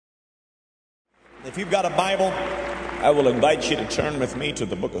If you've got a Bible, I will invite you to turn with me to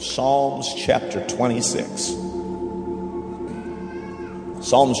the book of Psalms chapter 26.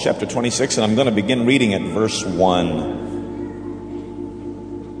 Psalms chapter 26, and I'm going to begin reading at verse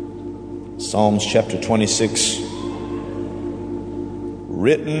 1. Psalms chapter 26,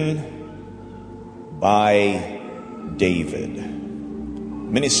 written by David.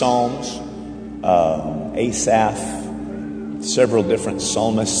 Many psalms, Asaph, several different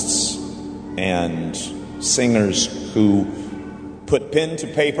psalmists and singers who put pen to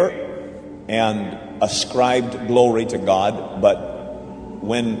paper and ascribed glory to God. But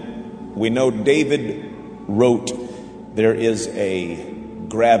when we know David wrote, there is a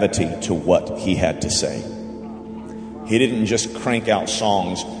gravity to what he had to say. He didn't just crank out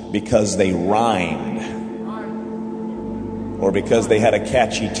songs because they rhymed or because they had a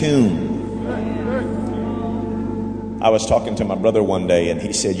catchy tune. I was talking to my brother one day, and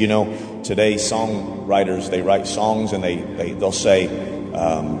he said, you know, today songwriters, they write songs and they'll say,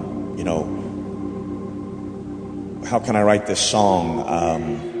 you know, how can I write this song?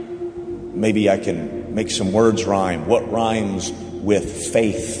 Maybe I can make some words rhyme. What rhymes with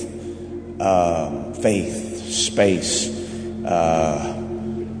faith? Faith, space. That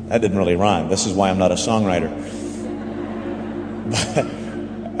didn't really rhyme. This is why I'm not a songwriter.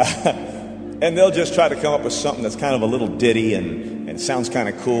 And they'll just try to come up with something that's kind of a little ditty and sounds kind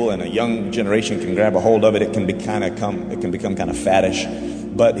of cool, and a young generation can grab a hold of it. It can become kind of faddish.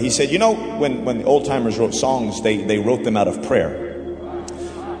 But he said, you know, when the old timers wrote songs, they wrote them out of prayer,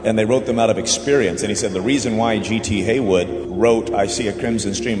 and they wrote them out of experience. And he said the reason why G.T. Haywood wrote "I See a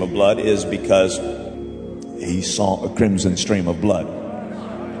Crimson Stream of Blood" is because he saw a crimson stream of blood.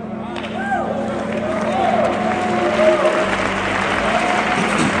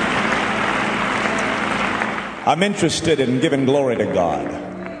 I'm interested in giving glory to God,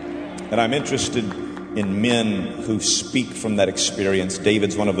 and I'm interested in men who speak from that experience.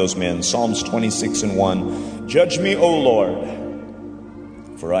 David's one of those men. Psalms 26:1. Judge me, O Lord,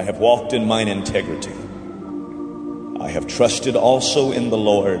 for I have walked in mine integrity. I have trusted also in the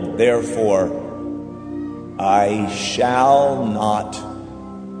Lord, therefore I shall not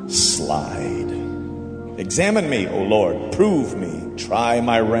slide. Examine me, O Lord, prove me, try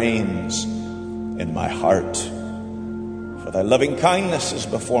my reins and my heart. For thy loving kindness is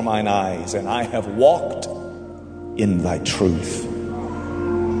before mine eyes, and I have walked in thy truth.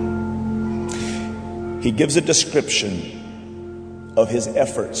 He gives a description of his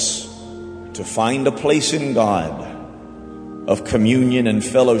efforts to find a place in God of communion and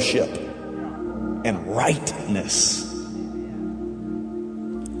fellowship and rightness.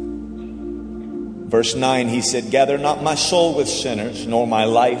 Verse 9, he said, gather not my soul with sinners, nor my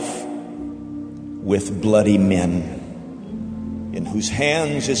life with bloody men, in whose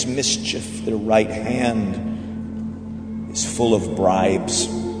hands is mischief, their right hand is full of bribes.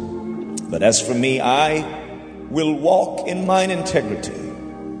 But as for me, I will walk in mine integrity.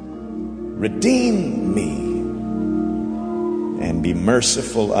 Redeem me and be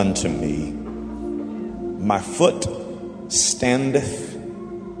merciful unto me. My foot standeth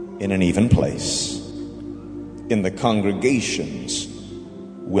in an even place. In the congregations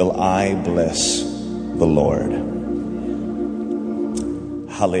will I bless the Lord.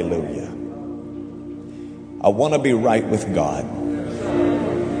 Hallelujah. I want to be right with God.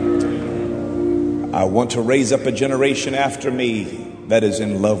 I want to raise up a generation after me that is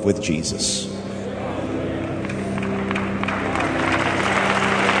in love with Jesus.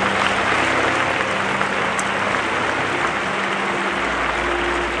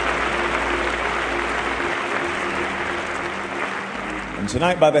 And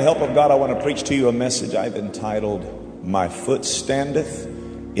tonight, by the help of God, I want to preach to you a message I've entitled, My Foot Standeth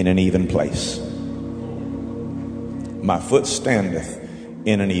in an Even Place. My foot standeth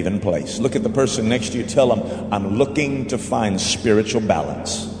in an even place. Look at the person next to you. Tell them, I'm looking to find spiritual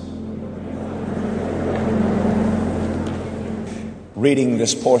balance. Reading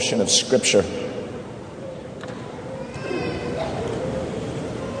this portion of Scripture,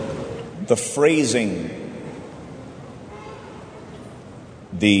 the phrasing,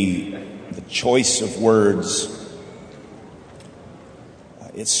 the choice of words,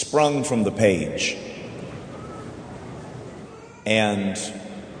 it sprung from the page and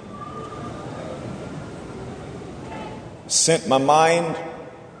sent my mind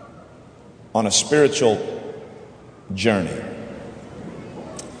on a spiritual journey.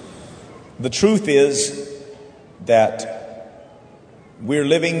 The truth is that we're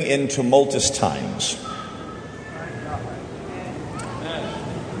living in tumultuous times.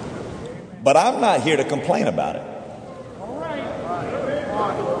 But I'm not here to complain about it.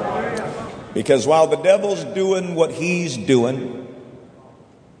 Because while the devil's doing what he's doing,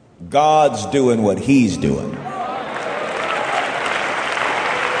 God's doing what he's doing.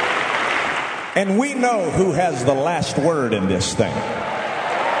 And we know who has the last word in this thing.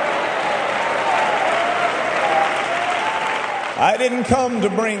 I didn't come to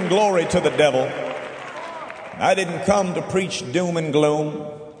bring glory to the devil. I didn't come to preach doom and gloom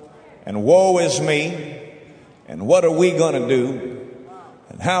and woe is me and what are we going to do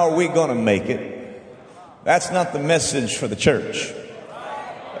and how are we going to make it. That's not the message for the church.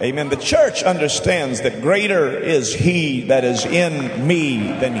 Amen. The church understands that greater is he that is in me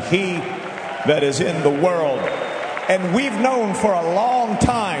than he that is in the world. And we've known for a long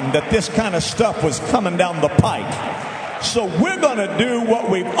time that this kind of stuff was coming down the pike. So we're going to do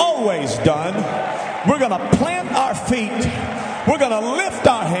what we've always done. We're going to plant our feet. We're going to lift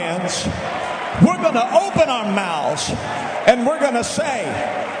our hands. We're going to open our mouths. And we're going to say,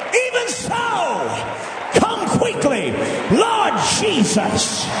 even so, come quickly, Lord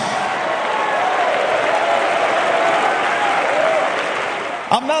Jesus.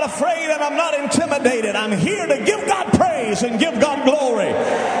 I'm not afraid and I'm not intimidated. I'm here to give God praise and give God glory.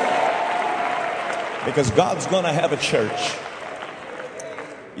 Because God's going to have a church.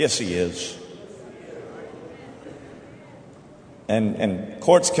 Yes, he is. And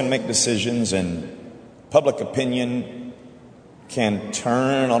courts can make decisions and public opinion can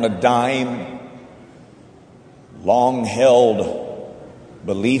turn on a dime. Long-held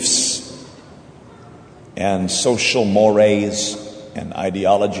beliefs and social mores and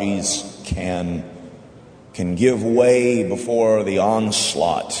ideologies can give way before the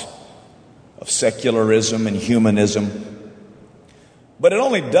onslaught of secularism and humanism. But it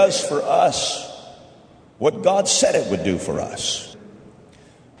only does for us what God said it would do for us.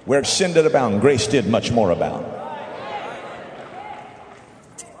 Where sin did abound, grace did much more abound.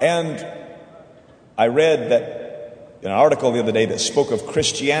 And I read that in an article the other day that spoke of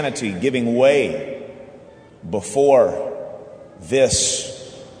Christianity giving way before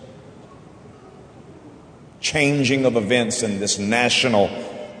this changing of events and this national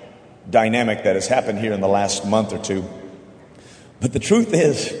dynamic that has happened here in the last month or two. But the truth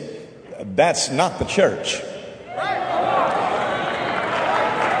is, that's not the church.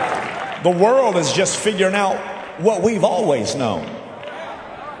 The world is just figuring out what we've always known.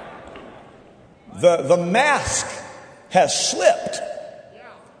 The mask has slipped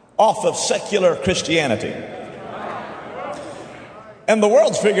off of secular Christianity. And the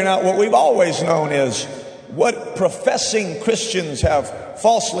world's figuring out what we've always known is what professing Christians have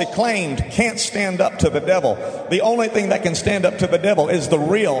falsely claimed can't stand up to the devil. The only thing that can stand up to the devil is the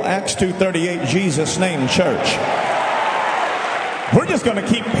real Acts 2:38 Jesus name church. We're just going to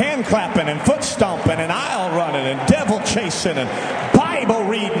keep hand clapping and foot stomping and aisle running and devil chasing and Bible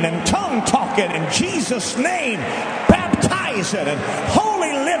reading and tongue talking and Jesus name baptizing and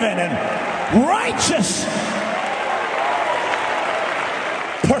holy living and righteous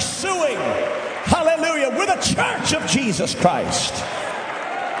pursuing. Hallelujah. We're the church of Jesus Christ.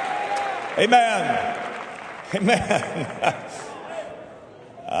 Amen. Amen.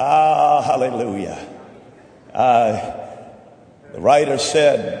 Hallelujah. The writer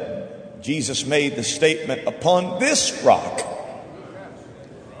said, Jesus made the statement, upon this rock,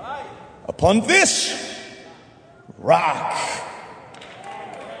 upon this rock.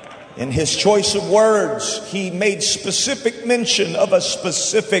 In his choice of words, he made specific mention of a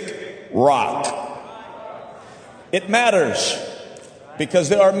specific rock. It matters because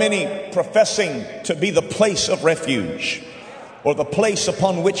there are many professing to be the place of refuge or the place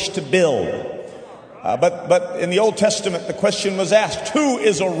upon which to build. But in the Old Testament, the question was asked, who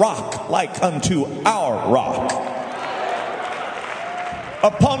is a rock like unto our rock?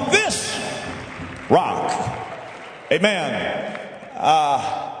 Upon this rock. Amen.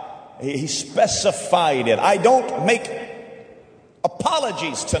 He specified it. I don't make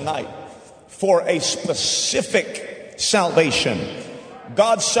apologies tonight for a specific salvation.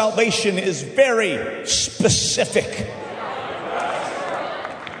 God's salvation is very specific.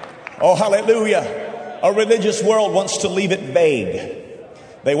 Oh, hallelujah. A religious world wants to leave it vague.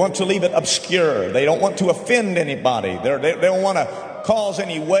 They want to leave it obscure. They don't want to offend anybody. They don't want to cause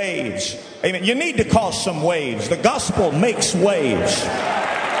any waves. Amen. You need to cause some waves. The gospel makes waves.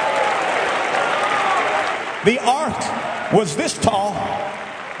 The ark was this tall,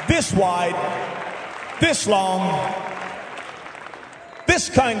 this wide, this long, this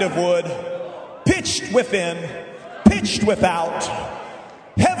kind of wood, pitched within, pitched without,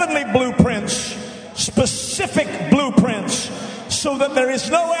 heavenly blueprints, specific blueprints, so that there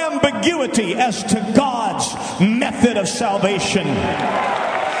is no ambiguity as to God's method of salvation.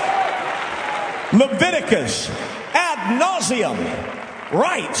 Leviticus ad nauseum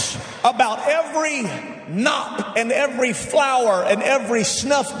writes about every knot and every flower and every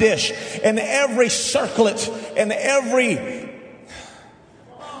snuff dish and every circlet and every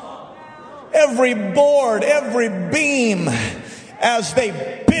board, every beam, as they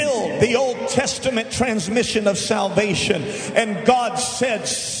build the Old Testament transmission of salvation. And God said,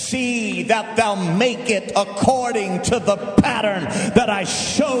 see that thou make it according to the pattern that I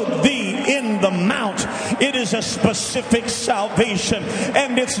showed thee in the mount. It is a specific salvation,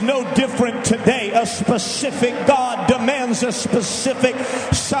 and it's no different today. A specific God demands a specific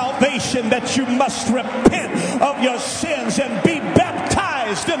salvation, that you must repent of your sins and be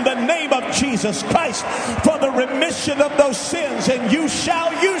baptized in the name of Jesus Christ for the remission of those sins, and you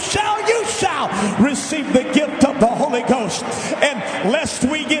shall receive the gift of the Holy Ghost. And lest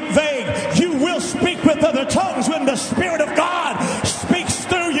we get vague, you will speak with other tongues when the Spirit of God speaks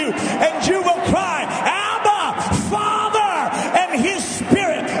through you, and you will cry, Abba, Father, and His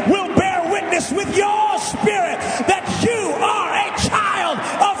Spirit will bear witness with your spirit that you are a child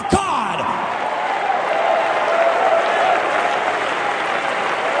of God.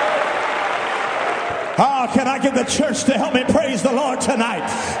 Oh, can I get the church to help me praise the Lord tonight?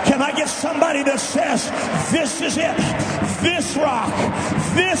 Can I get somebody that says, this is it, this rock,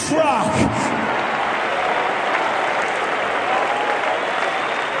 this rock.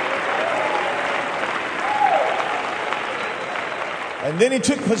 And then he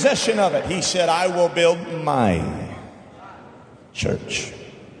took possession of it. He said, I will build my church.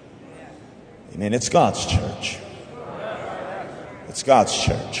 Amen. It's God's church. It's God's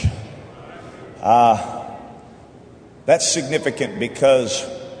church. That's significant, because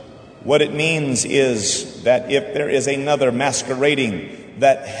what it means is that if there is another masquerading,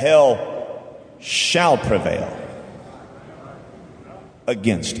 that hell shall prevail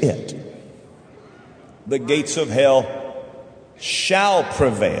against it. The gates of hell shall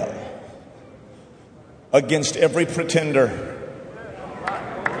prevail against every pretender,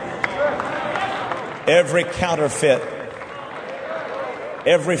 every counterfeit,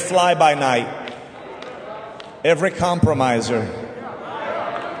 every fly-by-night, every compromiser.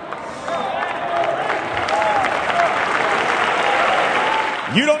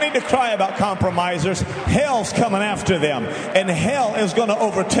 You don't need to cry about compromisers. Hell's coming after them, and hell is going to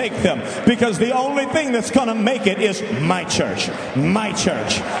overtake them, because the only thing that's going to make it is my church, my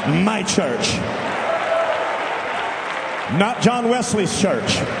church, my church. Not John Wesley's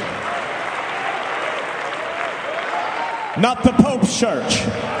church, not the Pope's church,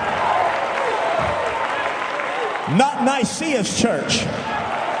 not Nicaea's church,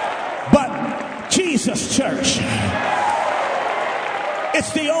 but Jesus' church.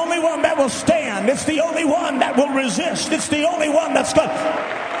 It's the only one that will stand. It's the only one that will resist. It's the only one that's going,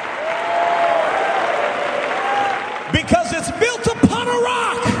 because it's built upon a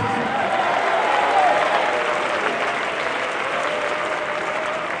rock.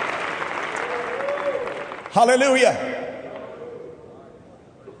 Hallelujah.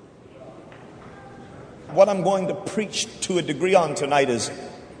 What I'm going to preach to a degree on tonight is,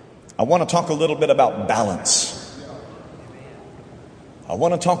 I want to talk a little bit about balance. I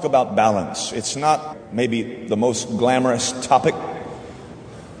want to talk about balance. It's not maybe the most glamorous topic,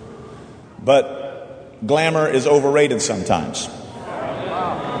 but glamour is overrated sometimes.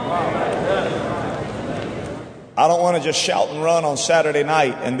 I don't want to just shout and run on Saturday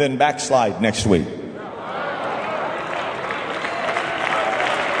night and then backslide next week.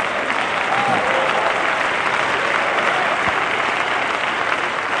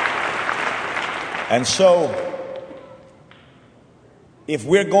 And so, if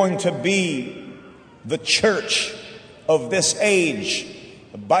we're going to be the church of this age,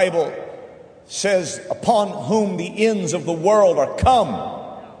 the Bible says, upon whom the ends of the world are come,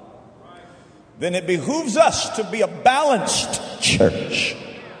 then it behooves us to be a balanced church.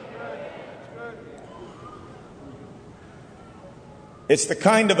 It's the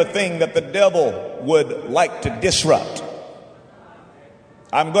kind of a thing that the devil would like to disrupt.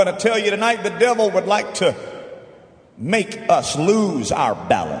 I'm going to tell you tonight, the devil would like to make us lose our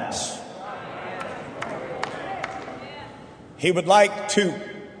balance. He would like to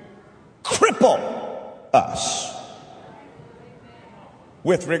cripple us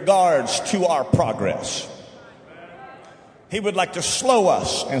with regards to our progress. He would like to slow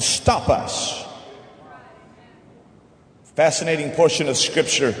us and stop us. Fascinating portion of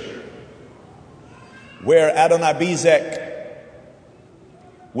scripture where Adonai-Bezek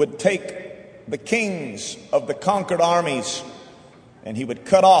would take the kings of the conquered armies, and he would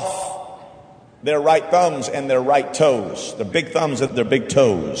cut off their right thumbs and their right toes, their big thumbs and their big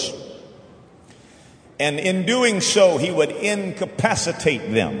toes. And in doing so, he would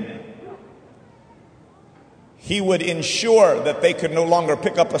incapacitate them. He would ensure that they could no longer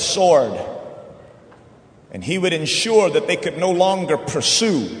pick up a sword. And he would ensure that they could no longer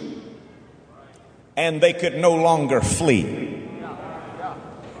pursue. And they could no longer flee.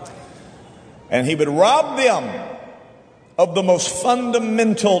 And he would rob them of the most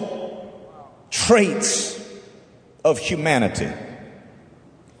fundamental traits of humanity.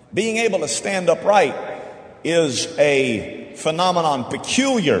 Being able to stand upright is a phenomenon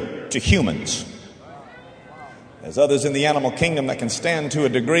peculiar to humans. There's others in the animal kingdom that can stand to a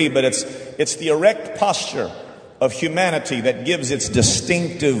degree, but it's the erect posture of humanity that gives its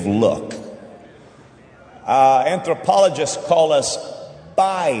distinctive look. Anthropologists call us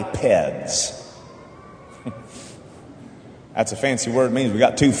bipeds. That's a fancy word. It means we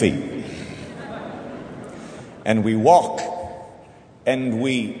got 2 feet. And we walk, and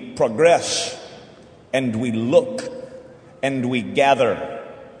we progress, and we look, and we gather,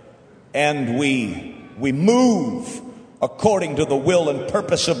 and we move according to the will and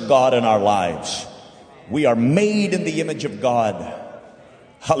purpose of God in our lives. We are made in the image of God.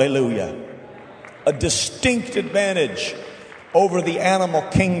 Hallelujah. A distinct advantage over the animal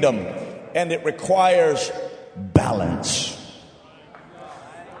kingdom, and it requires balance.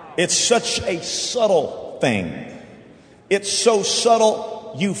 It's such a subtle thing. It's so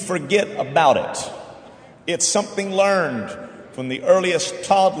subtle you forget about it. It's something learned from the earliest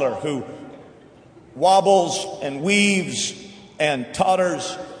toddler who wobbles and weaves and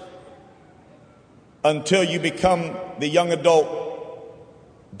totters until you become the young adult.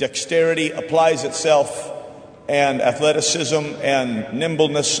 Dexterity applies itself, and athleticism and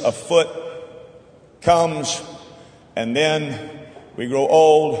nimbleness of foot comes, and then we grow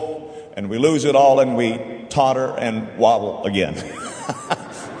old and we lose it all and we totter and wobble again.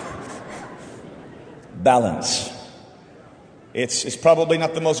 Balance. It's probably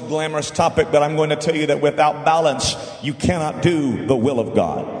not the most glamorous topic, but I'm going to tell you that without balance, you cannot do the will of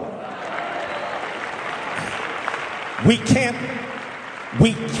God. We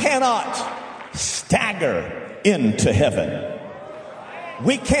cannot stagger into heaven.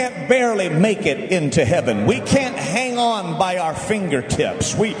 We can't barely make it into heaven. We can't hang on by our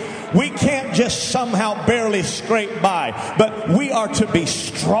fingertips. We can't just somehow barely scrape by, but we are to be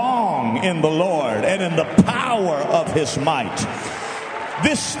strong in the Lord and in the power of his might.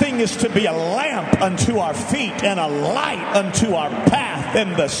 This thing is to be a lamp unto our feet and a light unto our path,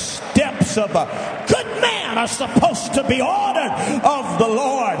 and the steps of a good man are supposed to be ordered of the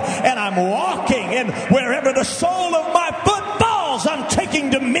Lord. And I'm walking, and wherever the sole of my foot falls, I'm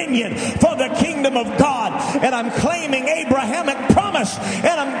taking dominion for the kingdom of God, and I'm claiming Abrahamic promise,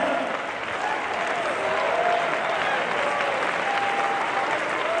 and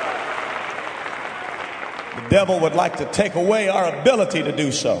the devil would like to take away our ability to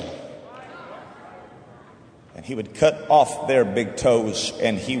do so. And he would cut off their big toes,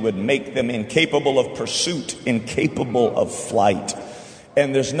 and he would make them incapable of pursuit, incapable of flight.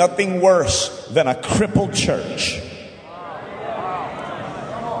 And there's nothing worse than a crippled church.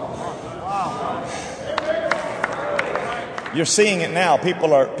 You're seeing it now.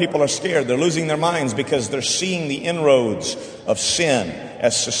 People are scared. They're losing their minds because they're seeing the inroads of sin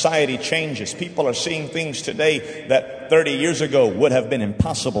as society changes. People are seeing things today that 30 years ago would have been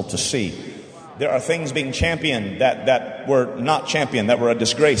impossible to see. There are things being championed that were not championed, that were a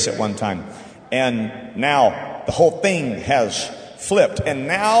disgrace at one time. And now the whole thing has flipped. And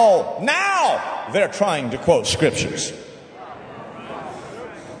now they're trying to quote scriptures.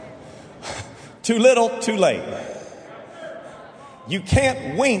 Too little, too late. You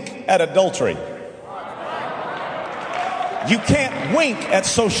can't wink at adultery. You can't wink at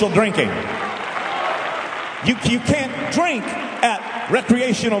social drinking. You can't drink at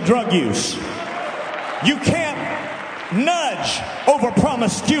recreational drug use. You can't nudge over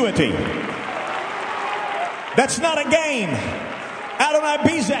promiscuity. That's not a game. Adonai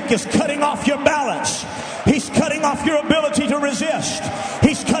Bezek is cutting off your balance. He's cutting off your ability to resist.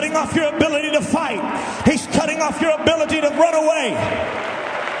 He's cutting off your ability to fight. He's cutting off your ability to run away.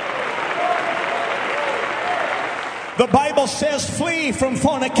 The Bible says, flee from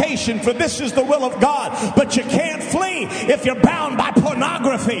fornication, for this is the will of God. But you can't flee if you're bound by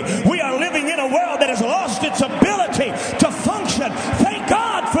pornography. We are living in a world that has lost its ability to function. Thank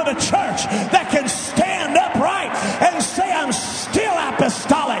God for the church that can stand upright and say, I'm still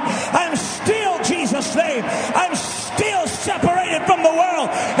apostolic. I'm still Jesus' name. I'm still separated from the world,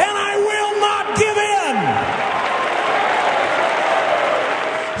 and I will not give in.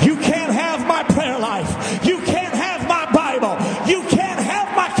 You can't have my prayer life. You can't have my Bible. You can't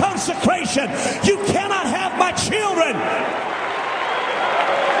have my consecration. You cannot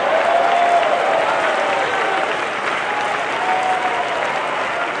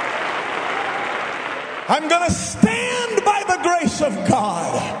I'm going to stand by the grace of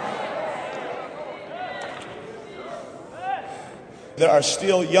God. There are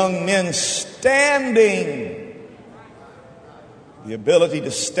still young men standing. The ability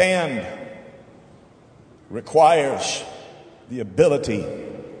to stand requires the ability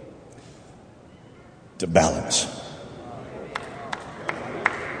to balance.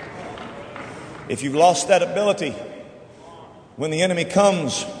 If you've lost that ability, when the enemy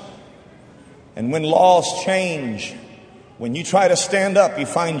comes and when laws change, when you try to stand up, you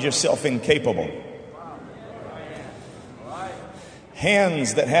find yourself incapable.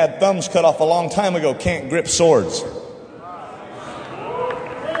 Hands that had thumbs cut off a long time ago can't grip swords.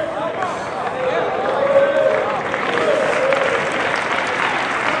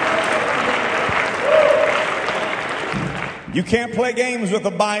 You can't play games with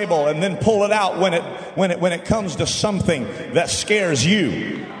the Bible and then pull it out when it comes to something that scares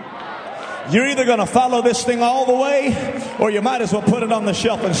you. You're either going to follow this thing all the way, or you might as well put it on the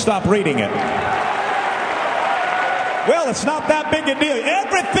shelf and stop reading it. Well, it's not that big a deal.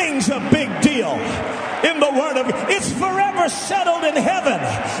 Everything's a big deal in the Word of God. It's forever settled in heaven.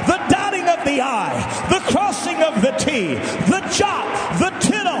 The dotting of the I, the crossing of the T, the jot, the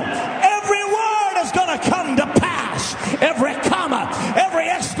tittle. Every word is going to come to pass. Every comma, every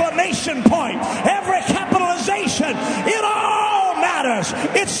exclamation point, every capitalization. It all matters.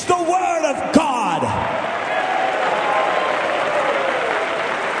 It's the Word of God.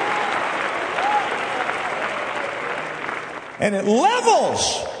 And it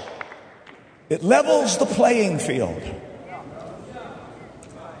levels the playing field.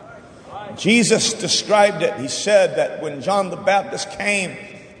 Jesus described it. He said that when John the Baptist came,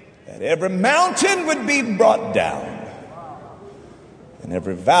 that every mountain would be brought down and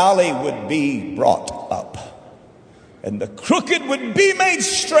every valley would be brought up and the crooked would be made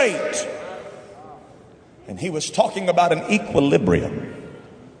straight. And he was talking about an equilibrium.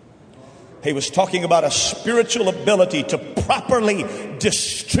 He was talking about a spiritual ability to properly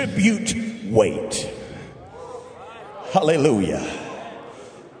distribute weight. Hallelujah.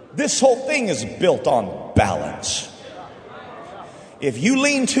 This whole thing is built on balance. If you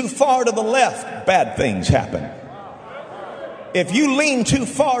lean too far to the left, bad things happen. If you lean too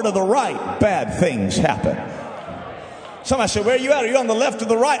far to the right, bad things happen. Somebody said, where are you at? Are you on the left or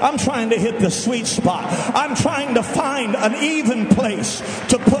the right? I'm trying to hit the sweet spot. I'm trying to find an even place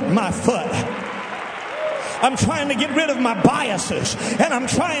to put my foot. I'm trying to get rid of my biases, and I'm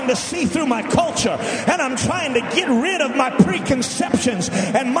trying to see through my culture, and I'm trying to get rid of my preconceptions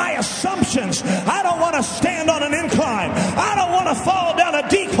and my assumptions. I don't want to stand on an incline. I don't want to fall down a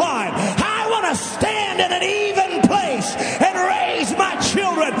decline. I want to stand in an even place and raise my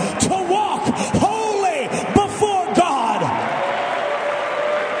children to walk holy before God.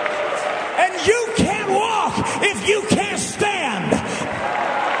 And you can't walk if you can't stand.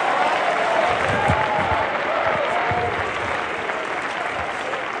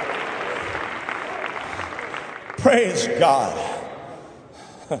 Praise God.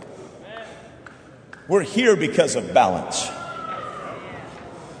 We're here because of balance.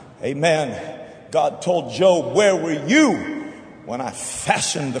 Amen. God told Job, where were you when I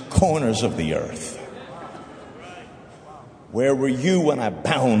fastened the corners of the earth? Where were you when I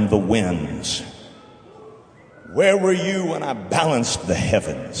bound the winds? Where were you when I balanced the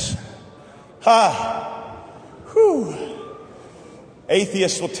heavens? Whew.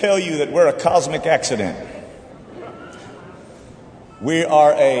 Atheists will tell you that we're a cosmic accident. We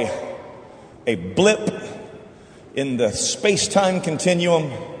are a blip in the space-time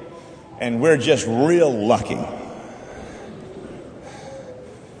continuum, and we're just real lucky.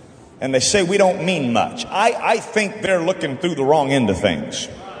 And they say we don't mean much. I think they're looking through the wrong end of things.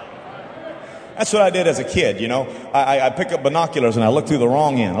 That's what I did as a kid, you know. I pick up binoculars and I look through the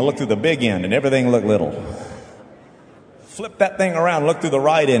wrong end. I look through the big end and everything looked little. Flip that thing around, look through the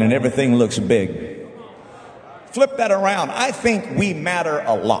right end and everything looks big. Flip that around. I think we matter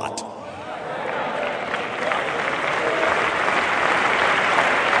a lot.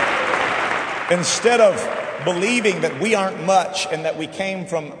 Instead of believing that we aren't much and that we came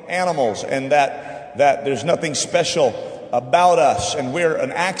from animals and that there's nothing special about us and we're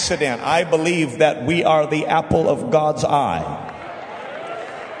an accident, I believe that we are the apple of God's eye.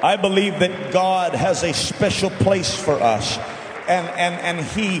 I believe that God has a special place for us, and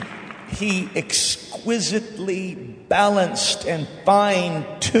He exquisitely balanced and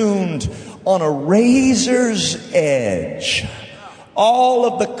fine-tuned on a razor's edge all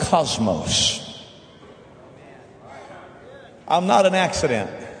of the cosmos. I'm not an accident,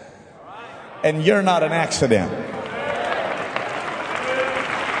 and you're not an accident.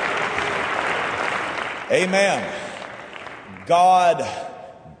 Amen. God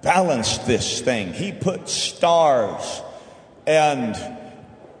balanced this thing. He put stars and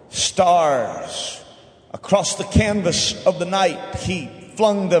stars across the canvas of the night. He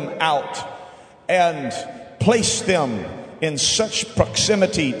flung them out and placed them in such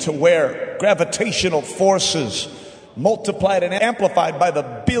proximity to where gravitational forces multiplied and amplified by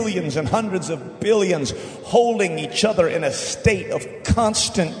the billions and hundreds of billions, holding each other in a state of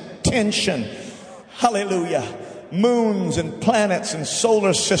constant tension. Hallelujah. Moons and planets and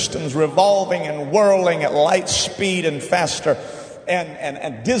solar systems revolving and whirling at light speed and faster,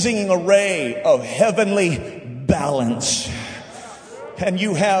 and dizzying array of heavenly balance. And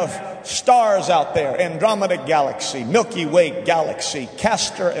you have stars out there, Andromeda Galaxy, Milky Way Galaxy,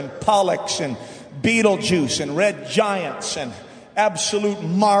 Castor and Pollux and Betelgeuse and red giants and absolute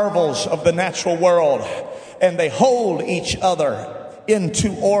marvels of the natural world. And they hold each other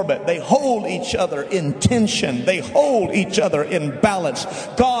into orbit. They hold each other in tension. They hold each other in balance.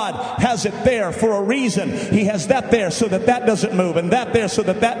 God has it there for a reason. He has that there so that that doesn't move, and that there so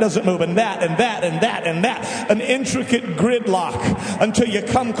that that doesn't move, and that and that and that and that. An intricate gridlock until you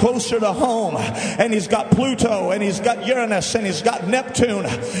come closer to home. And he's got Pluto, and he's got Uranus, and he's got Neptune,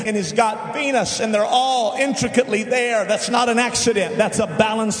 and he's got Venus, and they're all intricately there. That's not an accident. That's a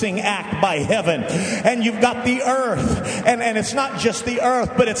balancing act by heaven. And you've got the earth, and it's not just the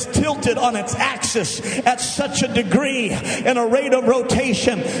earth, but it's tilted on its axis at such a degree and a rate of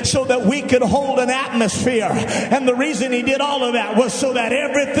rotation so that we could hold an atmosphere. And the reason he did all of that was so that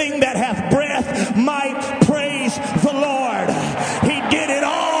everything that hath breath might praise the Lord. He did it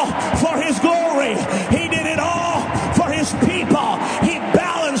all for his glory. He did it all for his people. He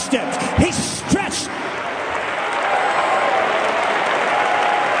balanced it. He stretched.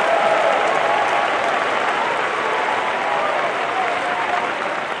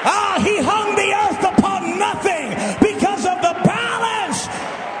 He hung the earth upon nothing because of the balance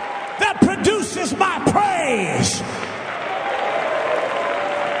that produces my praise.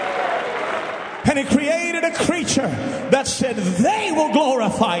 And he created a creature that said, they will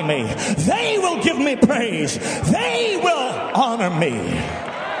glorify me. They will give me praise. They will honor me.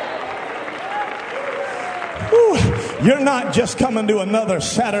 Whew. You're not just coming to another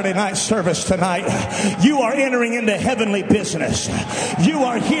Saturday night service tonight. You are entering into heavenly business. You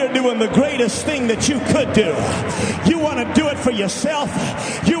are here doing the greatest thing that you could do. You want to do it for yourself.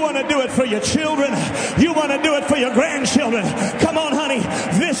 You want to do it for your children. You want to do it for your grandchildren. Come on, honey.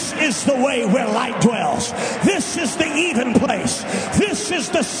 This is the way where light dwells. This is the even place. This is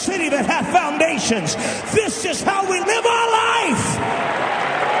the city that hath foundations. This is how we live our life.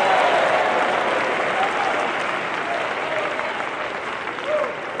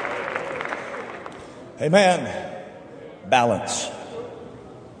 Amen. Balance.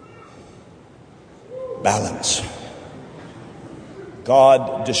 Balance.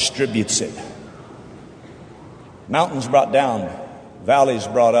 God distributes it. Mountains brought down, valleys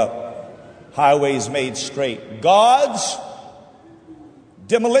brought up, highways made straight. God's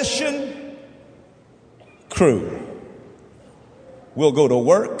demolition crew will go to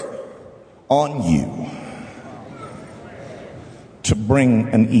work on you to bring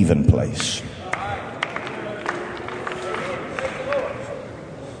an even place.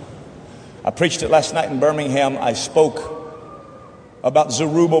 I preached it last night in Birmingham. I spoke about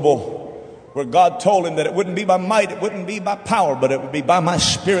Zerubbabel, where God told him that it wouldn't be by might, it wouldn't be by power, but it would be by my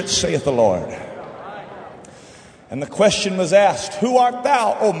Spirit, saith the Lord. And the question was asked, who art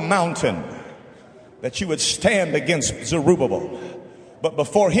thou, O mountain, that you would stand against Zerubbabel? But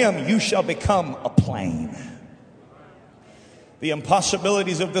before him you shall become a plain. The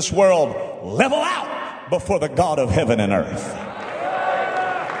impossibilities of this world level out before the God of heaven and earth.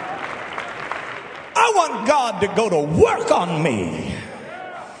 I want God to go to work on me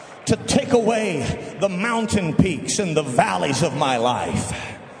to take away the mountain peaks and the valleys of my life.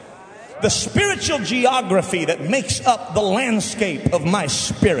 The spiritual geography that makes up the landscape of my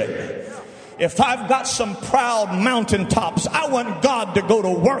spirit. If I've got some proud mountaintops, I want God to go to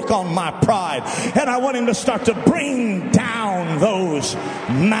work on my pride. And I want him to start to bring down those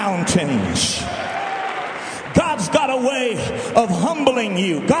mountains. God's got a way of humbling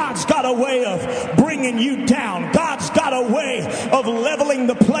you. God's got a way of bringing you down. God's got a way of leveling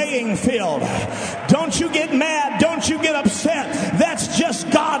the playing field. Don't you get mad. Don't you get upset. That's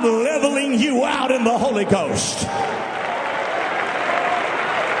just God leveling you out in the Holy Ghost.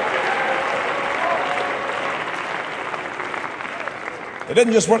 It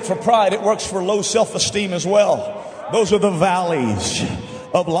doesn't just work for pride. It works for low self-esteem as well. Those are the valleys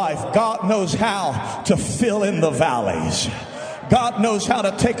of life. God knows how to fill in the valleys. God knows how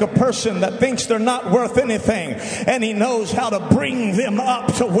to take a person that thinks they're not worth anything, and He knows how to bring them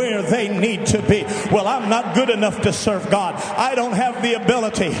up to where they need to be. Well, I'm not good enough to serve God. I don't have the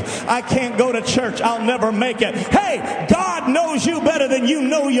ability. I can't go to church. I'll never make it. Hey, God knows you better than you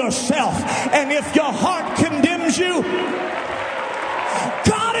know yourself. And if your heart condemns you,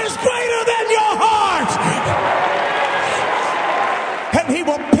 God is greater than your heart. And He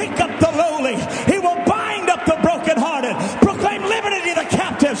will pick up the lowly. He will bind up the brokenhearted, proclaim liberty to the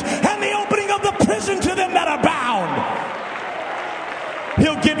captives, and the opening of the prison to them that are bound.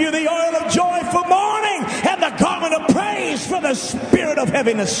 He'll give you the oil of joy for mourning and the garment of praise for the spirit of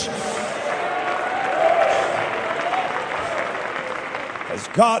heaviness. As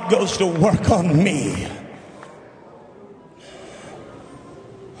God goes to work on me,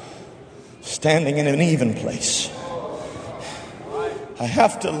 standing in an even place, I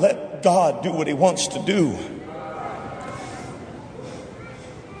have to let God do what He wants to do.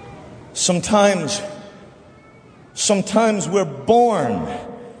 Sometimes we're born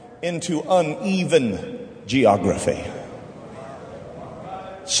into uneven geography.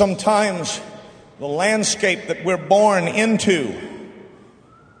 Sometimes the landscape that we're born into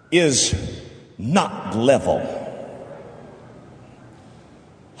is not level.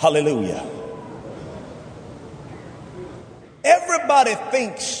 Hallelujah. Everybody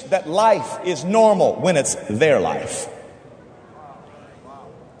thinks that life is normal when it's their life.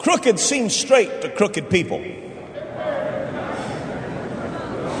 Crooked seems straight to crooked people.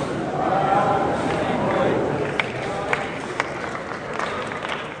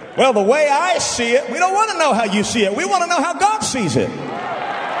 Well, the way I see it, we don't want to know how you see it. We want to know how God sees it.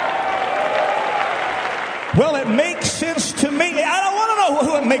 Well, it makes sense to me. I don't want to know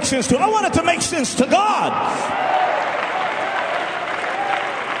who it makes sense to. I want it to make sense to God.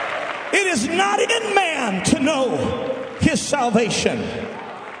 It is not in man to know his salvation.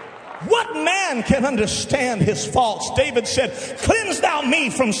 What man can understand his faults? David said, cleanse thou me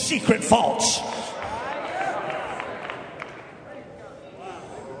from secret faults.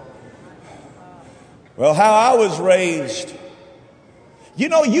 Well, how I was raised, you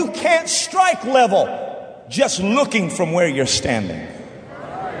know, you can't strike level just looking from where you're standing.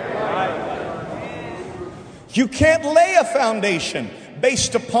 You can't lay a foundation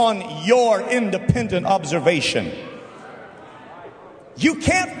based upon your independent observation. You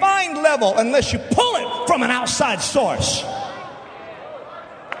can't find level unless you pull it from an outside source.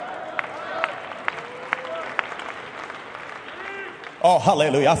 Oh,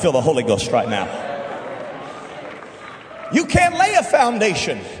 hallelujah. I feel the Holy Ghost right now. You can't lay a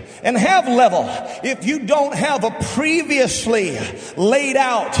foundation and have level if you don't have a previously laid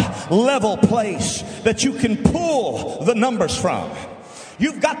out level place that you can pull the numbers from.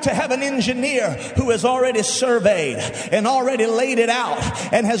 You've got to have an engineer who has already surveyed and already laid it out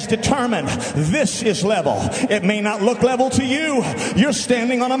and has determined this is level. It may not look level to you. You're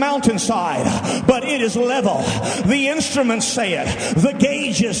standing on a mountainside, but it is level. The instruments say it. The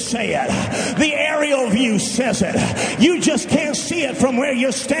gauges say it. The aerial view says it. You just can't see it from where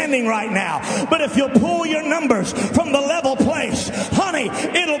you're standing right now. But if you pull your numbers from the level place, honey,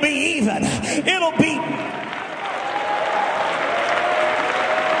 it'll be even. It'll be...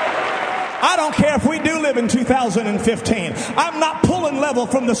 I don't care if we do live in 2015. I'm not pulling level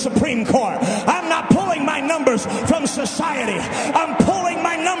from the Supreme Court. I'm not pulling my numbers from society. I'm pulling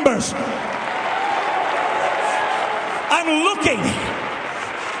my numbers. I'm looking.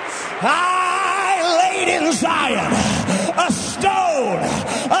 I laid in Zion a stone,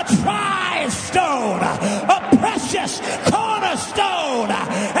 a tried stone, a precious cornerstone,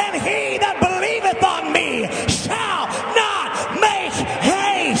 and he that believeth on me shall not make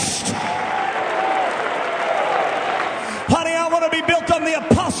haste. Honey, I want to be built on the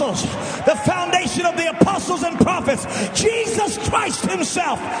apostles, the foundation of the apostles and prophets, Jesus Christ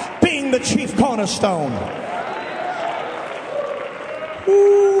himself being the chief cornerstone.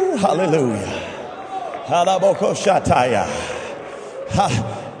 Ooh, hallelujah.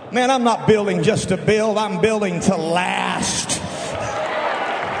 Man, I'm not building just to build. I'm building to last.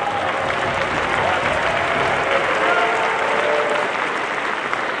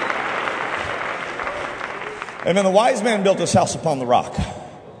 Amen. The wise man built his house upon the rock.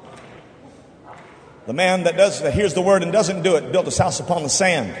 The man that hears the word and doesn't do it built his house upon the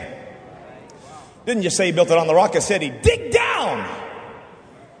sand. Didn't just say he built it on the rock. I said he digged down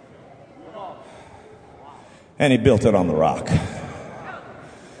and he built it on the rock.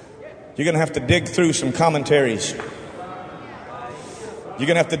 You're going to have to dig through some commentaries. You're going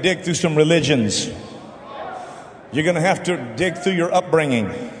to have to dig through some religions. You're going to have to dig through your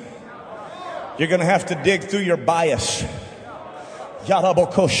upbringing. You're going to have to dig through your bias.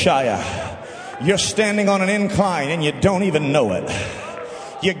 Yarabokoshaya. You're standing on an incline and you don't even know it.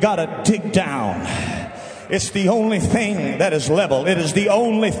 You gotta dig down. It's the only thing that is level. It is the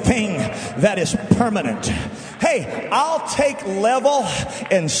only thing that is permanent. Hey, I'll take level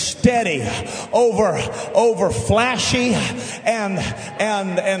and steady over flashy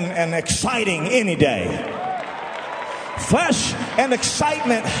and exciting any day. Flesh and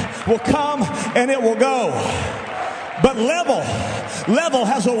excitement will come and it will go. But level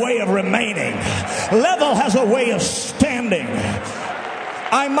has a way of remaining. Level has a way of standing.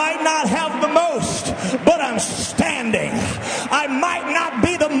 I might not have the most, but I'm standing. I might not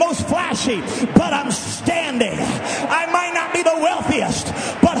be the most flashy, but I'm standing. I might not be the wealthiest,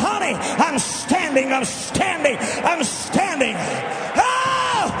 but honey, I'm standing, I'm standing, I'm standing.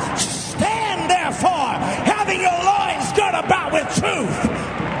 Oh, stand therefore, having your loins girt about with truth.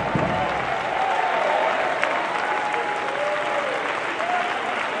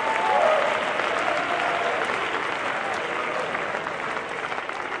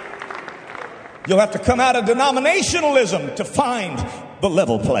 You'll have to come out of denominationalism to find the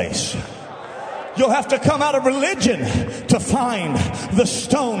level place. You'll have to come out of religion to find the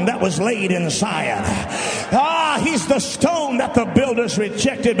stone that was laid in Zion. He's the stone that the builders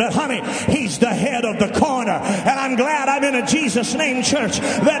rejected, but honey, he's the head of the corner. And I'm glad I'm in a Jesus name church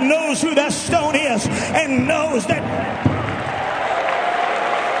that knows who that stone is and knows that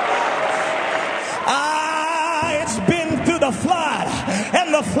it's been through the flood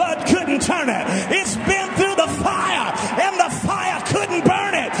and the flood couldn't turn it. It's been through the fire and the fire couldn't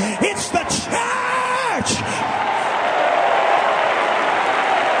burn it. It's the church.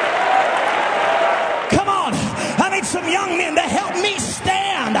 Come on, I need some young men to help me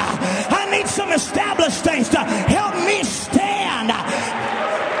stand. I need some established things to help me stand.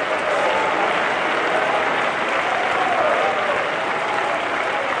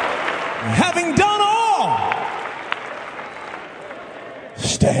 Having done all,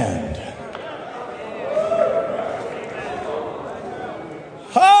 stand.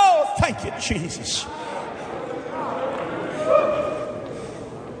 Oh, thank you, Jesus.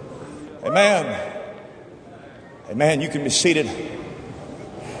 Amen. Amen. You can be seated.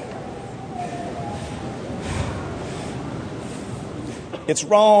 It's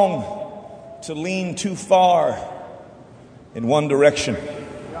wrong to lean too far in one direction.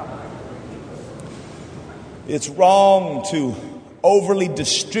 It's wrong to overly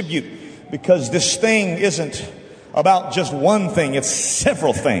distribute, because this thing isn't about just one thing, it's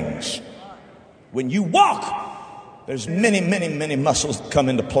several things. When you walk, there's many muscles that come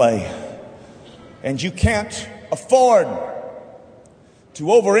into play. And you can't afford to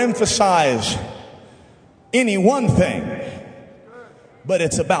overemphasize any one thing, but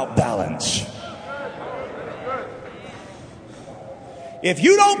it's about balance. If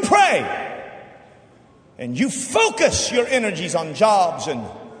you don't pray, and you focus your energies on jobs and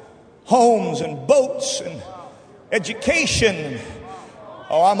homes and boats and education.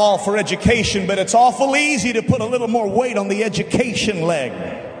 Oh, I'm all for education, but it's awful easy to put a little more weight on the education leg.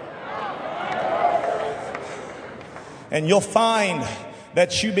 And you'll find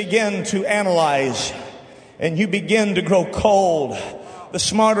that you begin to analyze and you begin to grow cold. The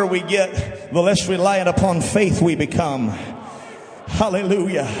smarter we get, the less reliant upon faith we become.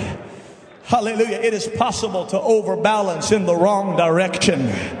 Hallelujah. Hallelujah. It is possible to overbalance in the wrong direction.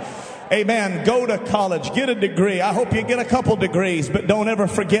 Amen. Go to college, get a degree. I hope you get a couple degrees, but don't ever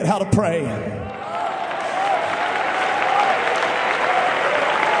forget how to pray.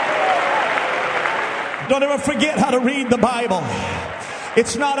 Don't ever forget how to read the Bible.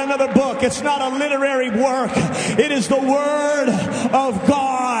 It's not another book. It's not a literary work. It is the Word of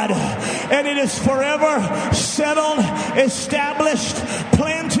God. And it is forever settled, established,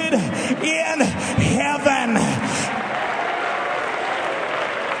 planted in heaven.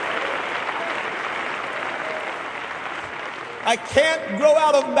 I can't grow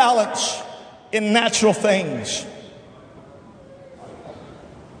out of balance in natural things.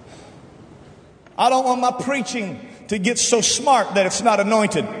 I don't want my preaching to get so smart that it's not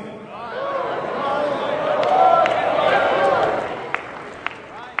anointed.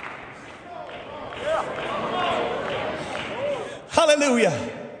 Hallelujah.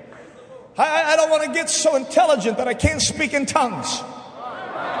 I don't want to get so intelligent that I can't speak in tongues.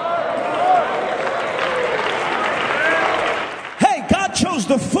 Hey, God chose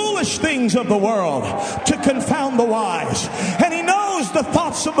the foolish things of the world to confound the wise. And He knows the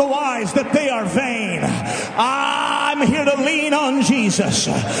thoughts of the wise, that they are vain. I'm here to lean on Jesus.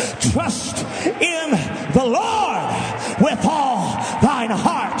 Trust in the Lord with all thine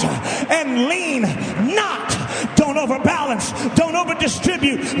heart and lean not. Don't overbalance. balance. Don't over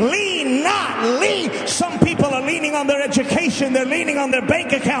distribute. Lean not. Lean. Some people are leaning on their education. They're leaning on their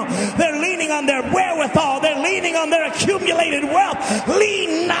bank account. They're leaning on their wherewithal. They're leaning on their accumulated wealth.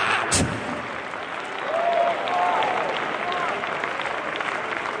 Lean not.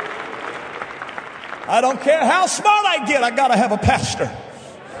 I don't care how smart I get, I got to have a pastor.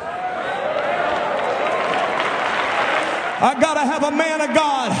 I got to have a man of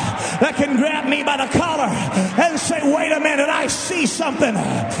God that can grab me by the collar and say, wait a minute, I see something.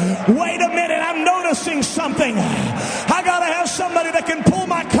 Wait a minute, I'm noticing something. I got to have somebody that can pull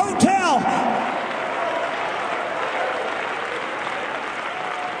my coattail.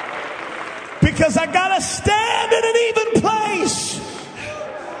 Because I got to stand in an even place.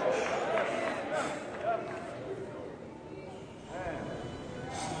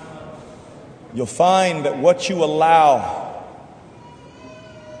 You'll find that what you allow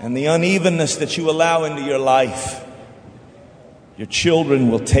and the unevenness that you allow into your life, your children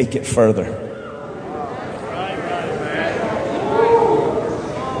will take it further.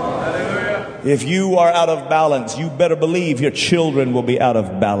 If you are out of balance, you better believe your children will be out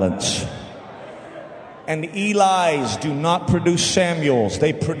of balance. And Eli's do not produce Samuels,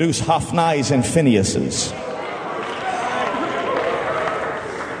 they produce Hophnis and Phinehas's.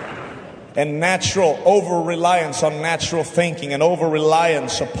 And natural over-reliance on natural thinking and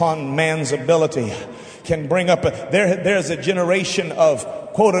over-reliance upon man's ability can bring up there's a generation of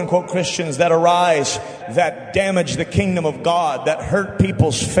quote-unquote Christians that arise that damage the kingdom of God, that hurt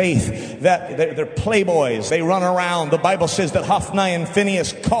people's faith, that they're playboys. They run around. The Bible says that Hophni and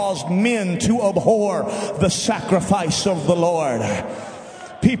Phinehas caused men to abhor the sacrifice of the Lord.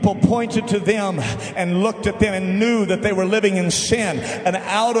 People pointed to them and looked at them and knew that they were living in sin. An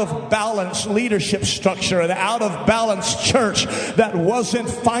out of balance leadership structure, an out of balance church that wasn't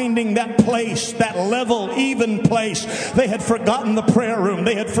finding that place, that level, even place. They had forgotten the prayer room.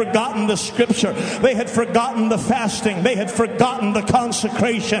 They had forgotten the scripture. They had forgotten the fasting. They had forgotten the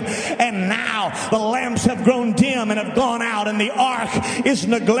consecration. And now the lamps have grown dim and have gone out and the ark is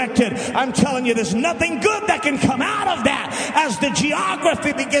neglected. I'm telling you, there's nothing good that can come out of that as the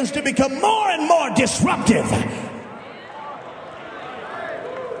geography begins to become more and more disruptive.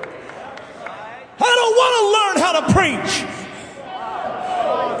 I don't want to learn how to preach.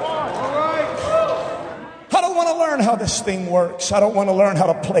 I don't want to learn how this thing works. I don't want to learn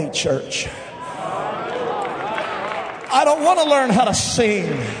how to play church. I don't want to learn how to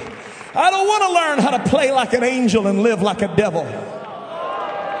sing. I don't want to learn how to play like an angel and live like a devil.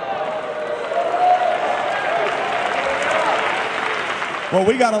 Well,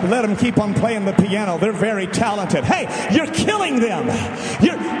 we got to let them keep on playing the piano. They're very talented. Hey, you're killing them.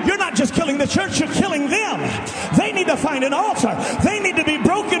 You're not just killing the church, you're killing them. They need to find an altar. They need to be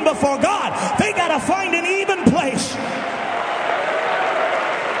broken before God. They got to find an even place.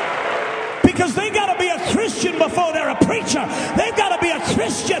 Because they got to be a Christian before they're a preacher. They've got to be a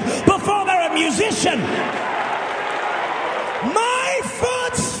Christian before they're a musician. My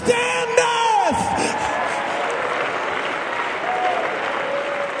foot standeth.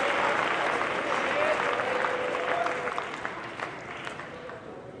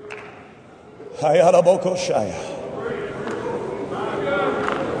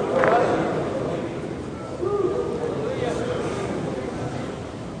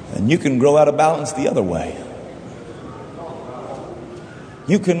 And you can grow out of balance the other way.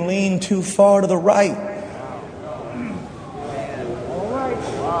 You can lean too far to the right.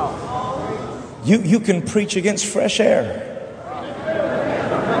 You can preach against fresh air.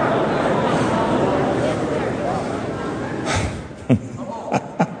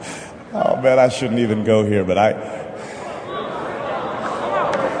 Oh man, I shouldn't even go here, but I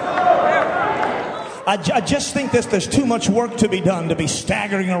just think there's too much work to be done to be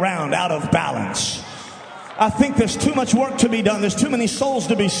staggering around out of balance. I think there's too much work to be done. There's too many souls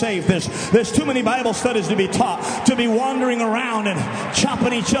to be saved. There's too many Bible studies to be taught, to be wandering around and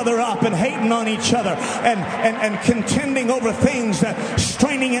chopping each other up and hating on each other and contending over things, that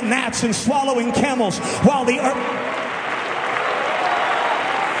straining at gnats and swallowing camels while the earth...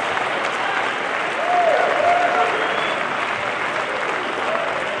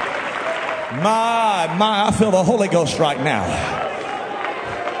 My, I feel the Holy Ghost right now.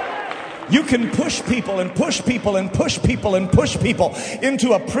 You can push people and push people and push people and push people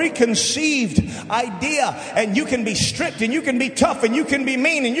into a preconceived idea, and you can be strict and you can be tough and you can be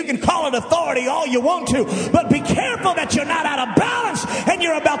mean and you can call it authority all you want to, but be careful that you're not out of balance and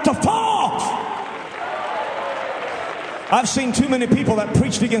you're about to fall. I've seen too many people that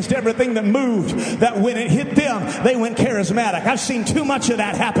preached against everything that moved, that when it hit them, they went charismatic. I've seen too much of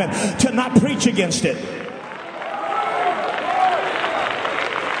that happen to not preach against it.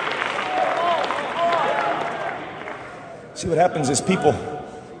 See, what happens is people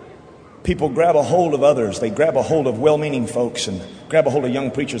grab a hold of others. They grab a hold of well-meaning folks and grab a hold of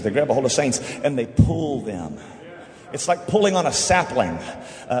young preachers. They grab a hold of saints and they pull them. It's like pulling on a sapling,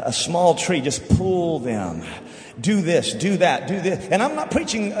 a small tree. Just pull them. Do this, do that, do this. And I'm not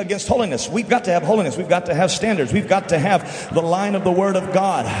preaching against holiness. We've got to have holiness. We've got to have standards. We've got to have the line of the Word of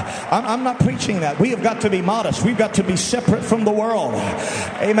God. I'm not preaching that. We have got to be modest. We've got to be separate from the world.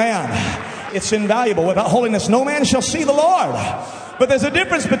 Amen. It's invaluable. Without holiness, no man shall see the Lord. But there's a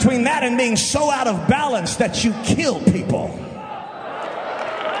difference between that and being so out of balance that you kill people.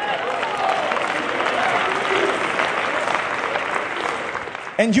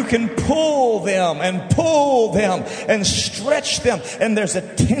 And you can pull them and stretch them. And there's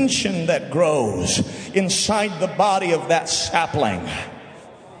a tension that grows inside the body of that sapling.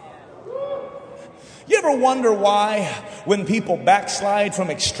 You ever wonder why when people backslide from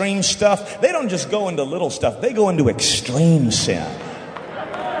extreme stuff, they don't just go into little stuff, they go into extreme sin?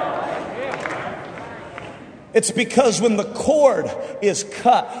 It's because when the cord is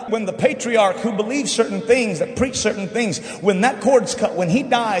cut, when the patriarch who believes certain things, that preach certain things, when that cord's cut, when he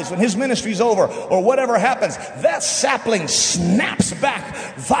dies, when his ministry's over, or whatever happens, that sapling snaps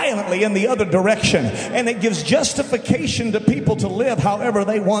back violently in the other direction. And it gives justification to people to live however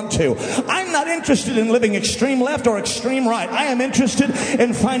they want to. I'm not interested in living extreme left or extreme right. I am interested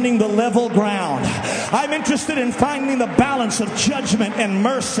in finding the level ground. I'm interested in finding the balance of judgment and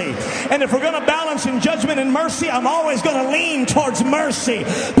mercy. And if we're going to balance in judgment and mercy, I'm always going to lean towards mercy,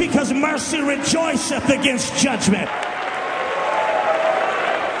 because mercy rejoiceth against judgment.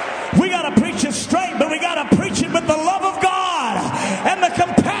 We got to preach it straight, but we got to preach it with the love of God and the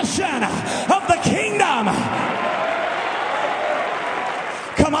compassion of the kingdom.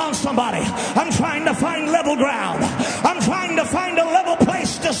 Come on, somebody. I'm trying to find level ground. I'm trying to find a level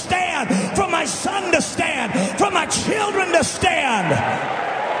place to stand, for my son to stand, for my children to stand.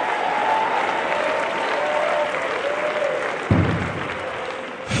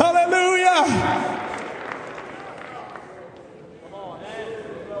 Hallelujah.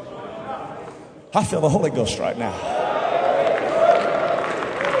 I feel the Holy Ghost right now.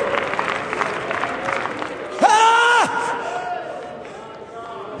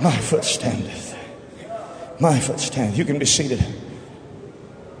 My foot standeth. My foot standeth. You can be seated.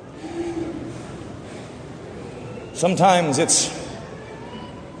 Sometimes it's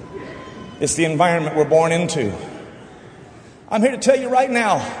the environment we're born into. I'm here to tell you right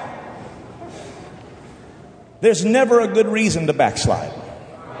now, there's never a good reason to backslide.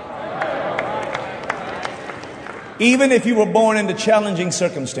 Even if you were born into challenging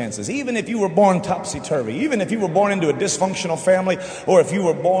circumstances, even if you were born topsy-turvy, even if you were born into a dysfunctional family, or if you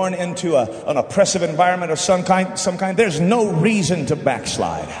were born into an oppressive environment of some kind, there's no reason to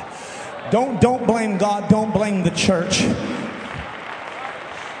backslide. Don't blame God. Don't blame the church.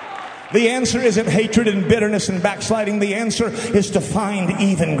 The answer isn't hatred and bitterness and backsliding. The answer is to find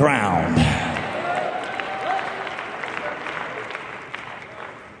even ground.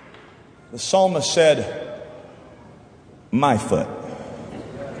 The psalmist said, my foot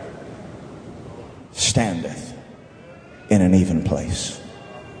standeth in an even place.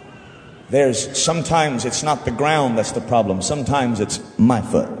 Sometimes it's not the ground that's the problem. Sometimes it's my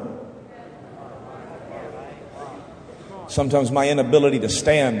foot. Sometimes my inability to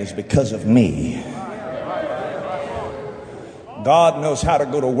stand is because of me. God knows how to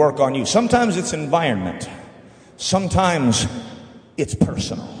go to work on you. Sometimes it's environment. Sometimes it's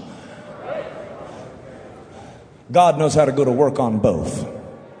personal. God knows how to go to work on both.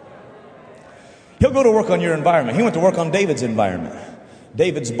 He'll go to work on your environment. He went to work on David's environment.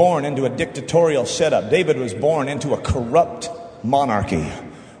 David's born into a dictatorial setup. David was born into a corrupt monarchy,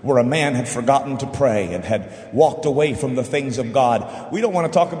 where a man had forgotten to pray and had walked away from the things of God. We don't want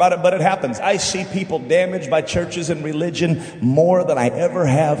to talk about it, but it happens. I see people damaged by churches and religion more than I ever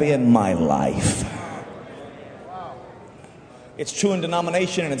have in my life. It's true in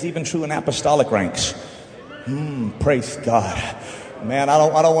denomination, and it's even true in apostolic ranks. Praise God. Man, I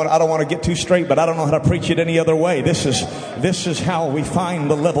don't want to get too straight, but I don't know how to preach it any other way. This is how we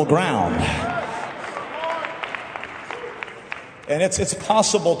find the level ground. And it's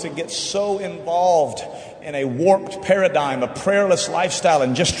possible to get so involved in a warped paradigm, a prayerless lifestyle,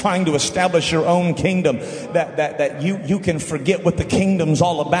 and just trying to establish your own kingdom that you can forget what the kingdom's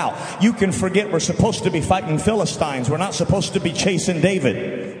all about. You can forget we're supposed to be fighting Philistines. We're not supposed to be chasing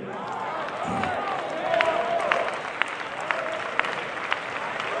David.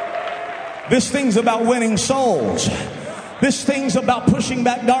 This thing's about winning souls. This thing's about pushing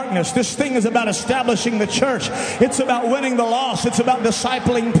back darkness. This thing is about establishing the church. It's about winning the lost. It's about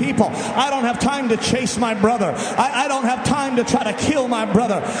discipling people. I don't have time to chase my brother. I don't have time to try to kill my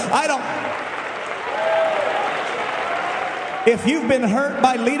brother. If you've been hurt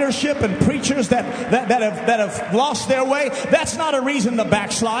by leadership and preachers that have lost their way, that's not a reason to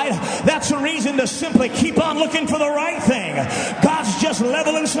backslide. That's a reason to simply keep on looking for the right thing. God's just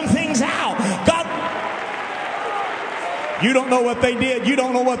leveling some things out. You don't know what they did. You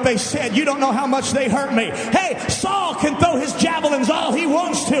don't know what they said. You don't know how much they hurt me. Hey, Saul can throw his javelins all he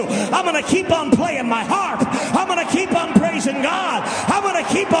wants to. I'm going to keep on playing my harp. I'm going to keep on praising God. I'm going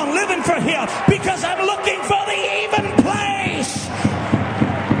to keep on living for Him because I'm looking for the even place.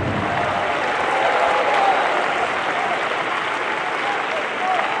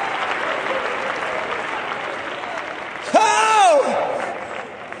 Oh!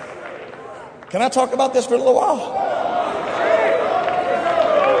 Can I talk about this for a little while?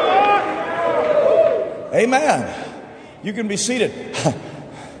 Amen. You can be seated.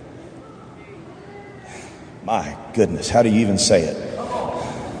 My goodness, how do you even say it?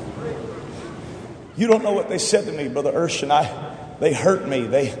 You don't know what they said to me, Brother Urshan. They hurt me.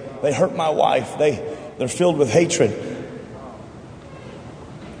 They hurt my wife. They're filled with hatred.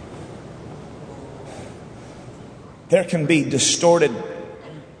 There can be distorted,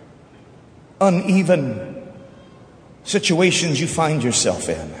 uneven situations you find yourself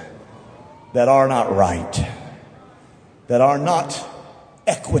in that are not right, that are not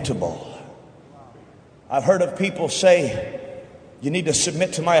equitable. I've heard of people say, you need to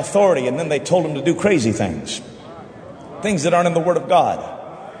submit to my authority, and then they told them to do crazy things. Things that aren't in the Word of God.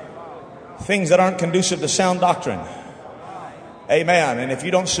 Things that aren't conducive to sound doctrine. Amen. And if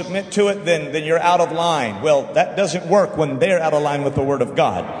you don't submit to it, then you're out of line. Well, that doesn't work when they're out of line with the Word of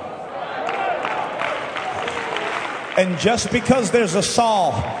God. And just because there's a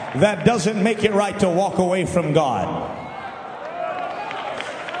Saul, that doesn't make it right to walk away from God.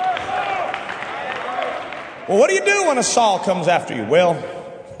 Well, what do you do when a Saul comes after you? Well,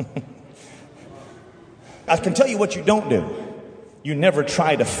 I can tell you what you don't do. You never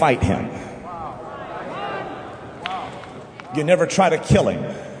try to fight him. You never try to kill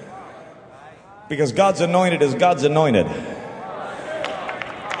him. Because God's anointed is God's anointed.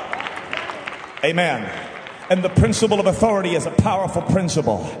 Amen. And the principle of authority is a powerful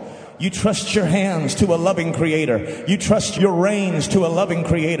principle. You trust your hands to a loving Creator. You trust your reins to a loving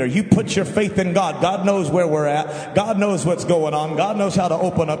Creator. You put your faith in God. God knows where we're at. God knows what's going on. God knows how to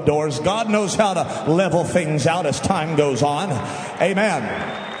open up doors. God knows how to level things out as time goes on. Amen.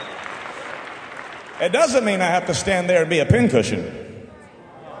 It doesn't mean I have to stand there and be a pincushion.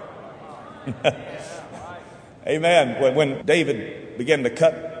 Amen. When David began to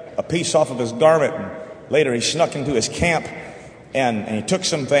cut a piece off of his garment, and later he snuck into his camp and he took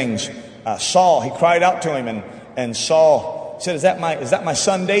some things. Saul, he cried out to him, and Saul said, is that my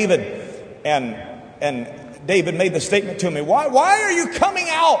son David? And David made the statement to me, why are you coming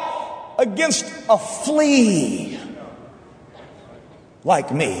out against a flea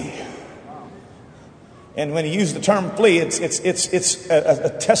like me? And when he used the term flea, it's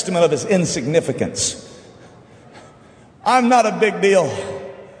a testament of his insignificance. I'm not a big deal.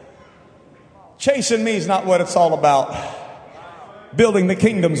 Chasing me is not what it's all about. Building the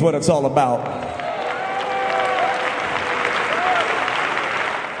kingdom's what it's all about.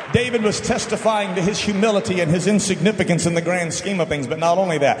 David was testifying to his humility and his insignificance in the grand scheme of things. But not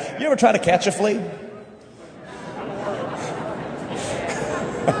only that, you ever try to catch a flea?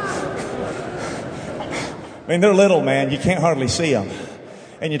 I mean, they're little, man. You can't hardly see them.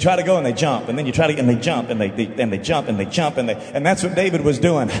 And you try to go and they jump, and then you try to, and they jump, and they jump, and they jump, and that's what David was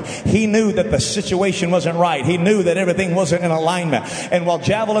doing. He knew that the situation wasn't right. He knew that everything wasn't in alignment. And while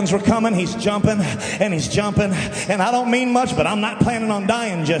javelins were coming, he's jumping, and he's jumping. And I don't mean much, but I'm not planning on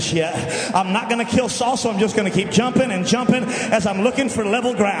dying just yet. I'm not going to kill Saul, so I'm just going to keep jumping and jumping as I'm looking for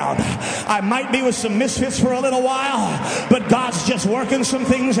level ground. I might be with some misfits for a little while, but God's just working some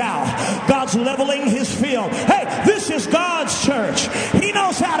things out. God's leveling his field. Hey, this is God's church. He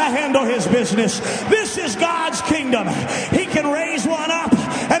knows how to handle his business. This is God's kingdom. He can raise one up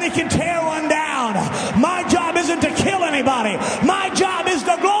and he can tear one down. My job isn't to kill anybody. My job is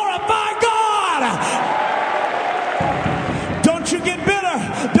to glorify God. Don't you get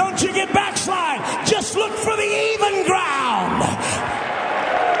bitter. Don't you get backslide. Just look for the even ground.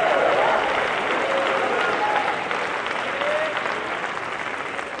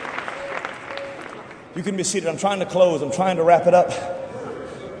 You can be seated. I'm trying to close. I'm trying to wrap it up.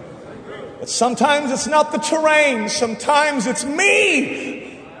 But sometimes it's not the terrain. Sometimes it's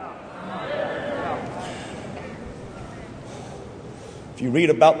me. If you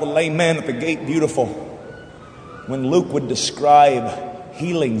read about the lame man at the gate, beautiful, when Luke would describe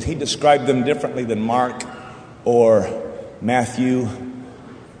healings, he described them differently than Mark or Matthew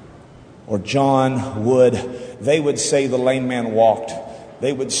or John would. They would say the lame man walked.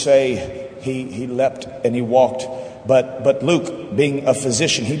 They would say he leapt and he walked. But Luke, being a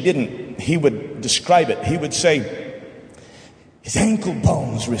physician, he didn't. He would describe it. He would say, his ankle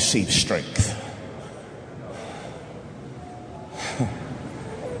bones received strength.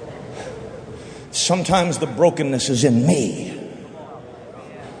 Sometimes the brokenness is in me.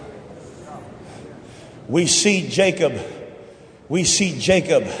 We see Jacob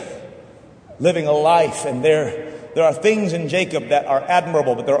living a life, and there are things in Jacob that are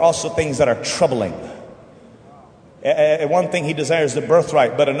admirable, but there are also things that are troubling. One thing, he desires the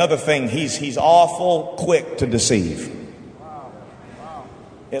birthright, but another thing, he's awful quick to deceive.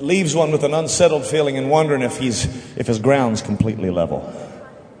 It leaves one with an unsettled feeling and wondering if his ground's completely level.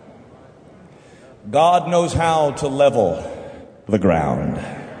 God knows how to level the ground.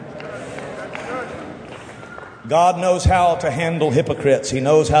 God knows how to handle hypocrites. He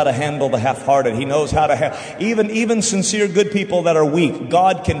knows how to handle the half-hearted. He knows how to even sincere good people that are weak.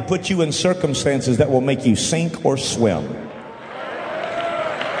 God can put you in circumstances that will make you sink or swim.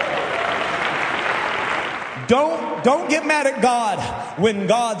 Don't get mad at God when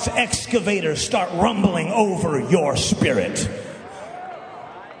God's excavators start rumbling over your spirit.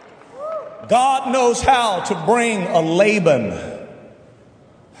 God knows how to bring a Laban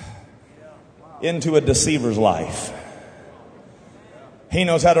into a deceiver's life. He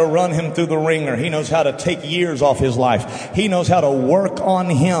knows how to run him through the ringer. He knows how to take years off his life. He knows how to work on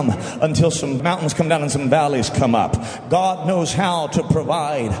him until some mountains come down and some valleys come up. God knows how to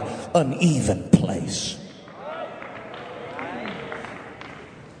provide an even place.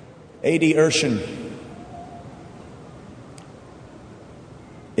 A.D. Urshan,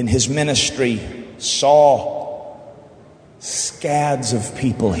 in his ministry, saw scads of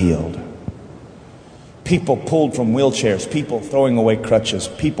people healed. People pulled from wheelchairs, people throwing away crutches,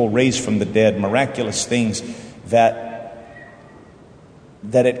 people raised from the dead, miraculous things that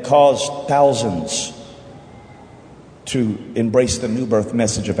it caused thousands to embrace the new birth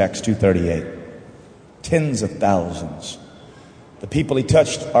message of Acts 2:38. Tens of thousands. The people he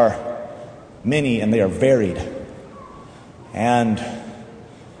touched are many and they are varied. And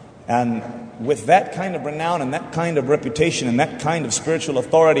with that kind of renown and that kind of reputation and that kind of spiritual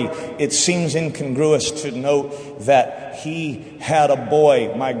authority, it seems incongruous to note that he had a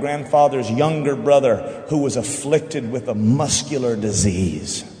boy, my grandfather's younger brother, who was afflicted with a muscular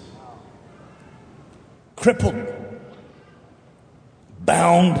disease. Crippled.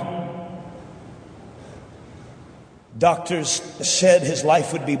 Bound. Doctors said his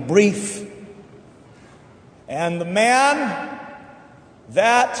life would be brief. And the man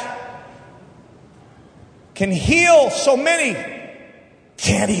that can heal so many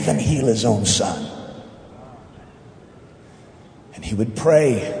can't even heal his own son. And he would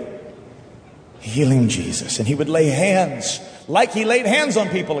pray, healing Jesus. And he would lay hands, like he laid hands on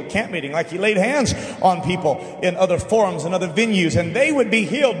people at camp meeting, like he laid hands on people in other forums and other venues, and they would be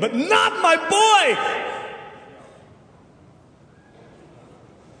healed, but not my boy.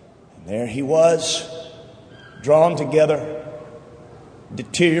 And there he was, drawn together,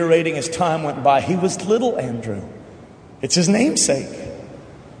 deteriorating as time went by. He was little Andrew. It's his namesake.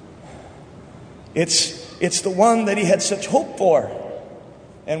 It's the one that he had such hope for.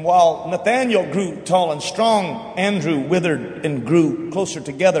 And while Nathaniel grew tall and strong, Andrew withered and grew closer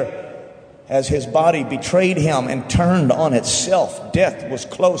together as his body betrayed him and turned on itself. Death was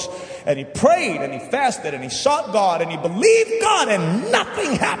close. And he prayed and he fasted and he sought God and he believed God, and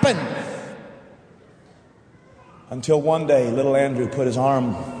nothing happened. Until one day, little Andrew put his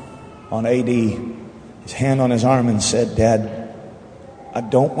arm on A.D., his hand on his arm, and said, "Dad, I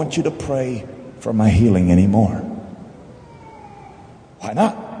don't want you to pray for my healing anymore." "Why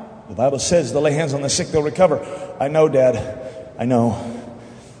not? The Bible says they'll lay hands on the sick, they'll recover." "I know, Dad, I know.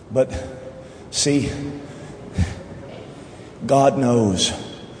 But see, God knows,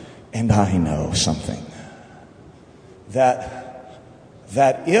 and I know something. That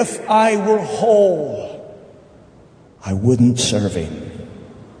if I were whole, I wouldn't serve him.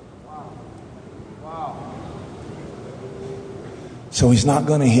 So he's not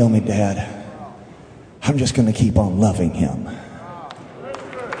going to heal me, Dad. I'm just going to keep on loving him."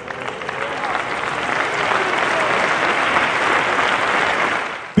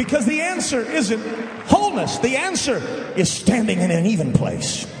 Because the answer isn't wholeness. The answer is standing in an even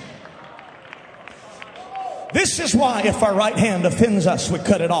place. This is why if our right hand offends us, we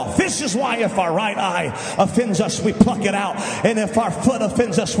cut it off. This is why if our right eye offends us, we pluck it out. And if our foot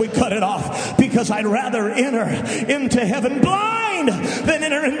offends us, we cut it off. Because I'd rather enter into heaven blind than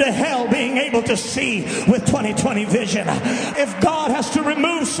enter into hell being able to see with 20/20 vision. If God has to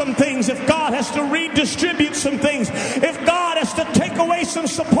remove some things, if God has to redistribute some things, if God has to take away some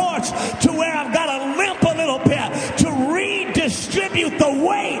supports to where I've got to limp a little bit to redistribute the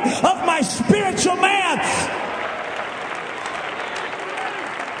weight of my spiritual man,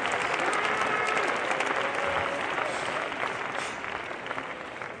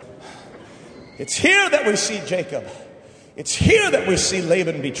 it's here that we see Jacob. It's here that we see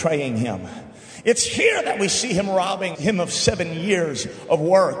Laban betraying him. It's here that we see him robbing him of 7 years of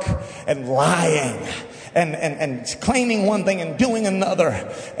work and lying and claiming one thing and doing another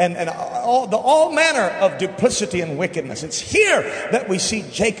and all manner of duplicity and wickedness. It's here that we see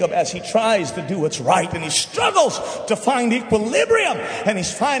Jacob as he tries to do what's right and he struggles to find equilibrium and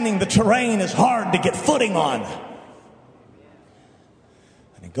he's finding the terrain is hard to get footing on.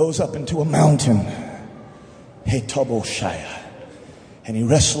 And he goes up into a mountain, Hetoboshaya, and he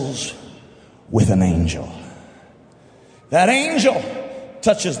wrestles with an angel. That angel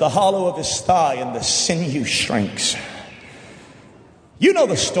touches the hollow of his thigh and the sinew shrinks. You know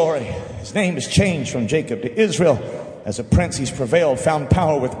the story. His name is changed from Jacob to Israel. As a prince, he's prevailed, found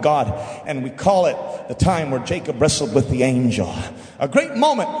power with God, and we call it the time where Jacob wrestled with the angel. A great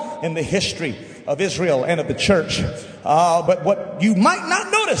moment in the history of Israel and of the church. But what you might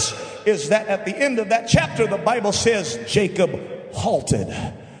not notice is that at the end of that chapter, the Bible says Jacob halted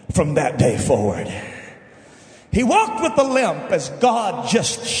from that day forward. He walked with a limp as God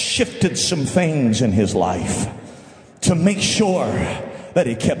just shifted some things in his life to make sure that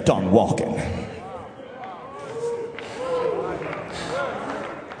he kept on walking.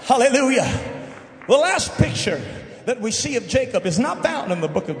 Hallelujah. The last picture that we see of Jacob is not found in the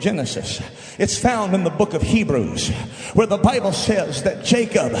book of Genesis. It's found in the book of Hebrews, where the Bible says that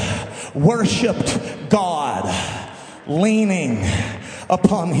Jacob worshiped God, leaning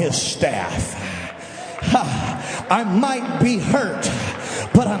upon his staff. I might be hurt,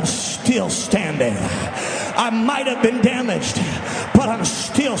 but I'm still standing. I might have been damaged, but I'm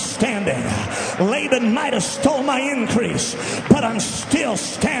still standing. Laban might have stole my increase, but I'm still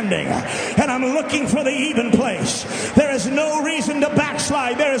standing. And I'm looking for the even place. There is no reason to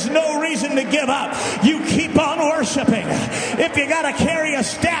backslide. There is no reason to give up. You keep on worshiping. If you got to carry a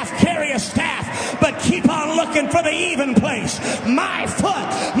staff, carry a staff. But keep on looking for the even place. My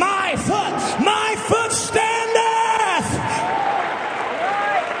foot, my foot, my foot standeth.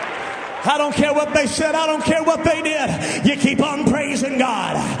 I don't care what they said. I don't care what they did. You keep on praising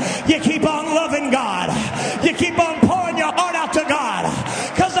God. You keep on loving God. You keep on pouring your heart out to God.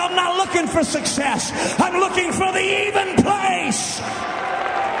 Because I'm not looking for success. I'm looking for the even place.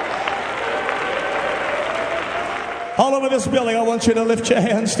 All over this building, I want you to lift your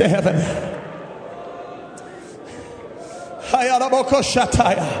hands to heaven.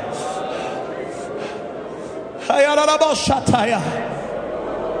 Hayarabokoshataya. Hayaraboshataya.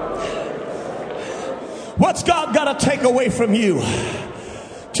 What's God got to take away from you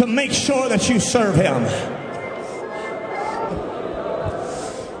to make sure that you serve him?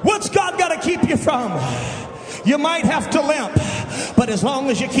 What's God got to keep you from? You might have to limp, but as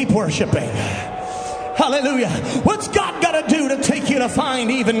long as you keep worshiping. Hallelujah. What's God got to do to take you to find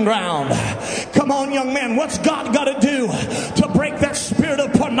even ground? Come on, young man. What's God got to do to break that spirit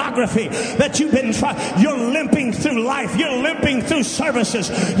of pornography that you've been trying? You're limping through life. You're limping through services.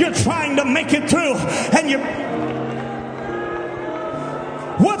 You're trying to make it through. And you're...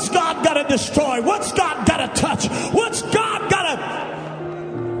 What's God got to destroy? What's God got to touch? What's God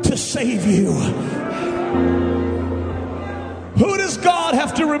got to save you? Who does God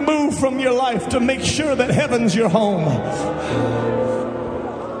have to remove from your life to make sure that heaven's your home?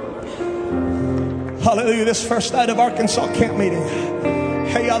 Hallelujah. This first night of Arkansas camp meeting,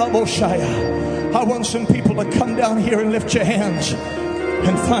 I want some people to come down here and lift your hands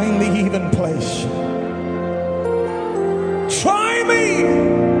and find the even place. Try me,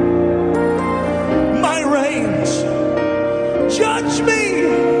 my reins. Judge me.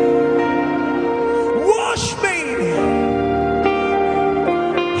 Wash me.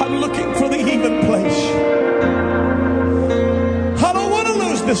 I'm looking for the even place. I don't want to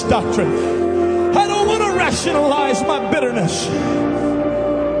lose this doctrine. I don't want to rationalize my bitterness.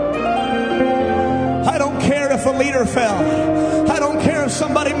 I don't care if a leader fell. I don't care if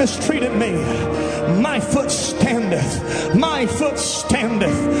somebody mistreated me. My foot standeth. My foot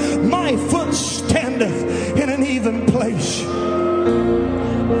standeth. My foot standeth in an even place.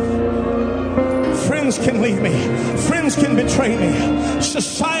 Friends can leave. leave me. Friends can betray me.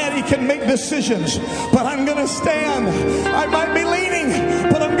 Society can make decisions, but I'm going to stand. I might be leaning,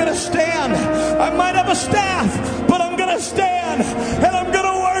 but I'm going to stand. I might have a staff, but I'm going to stand, and I'm going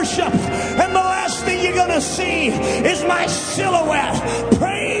to worship. And the last thing you're going to see is my silhouette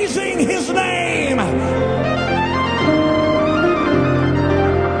praising his name.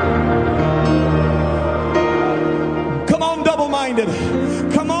 Come on, double-minded.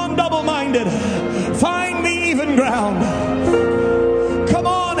 Come on, double-minded. Find the even ground. Come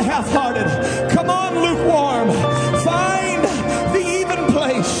on, half-hearted. Come on, lukewarm. Find the even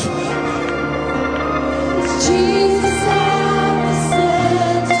place.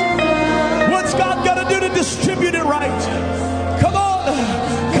 What's God got to do to distribute it right? Come on.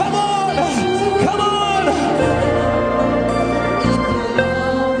 Come on. Come on.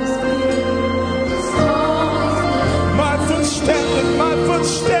 My foot standeth, my foot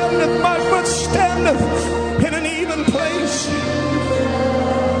standeth, my foot standeth in an even place.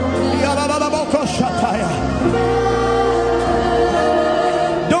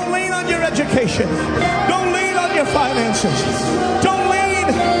 Don't lean on your education. Don't lean on your finances. Don't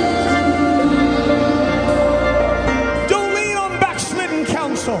lean on backslidden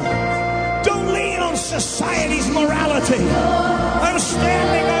counsel. Don't lean on society's morality. I'm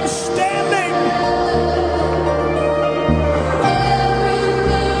standing. I'm standing.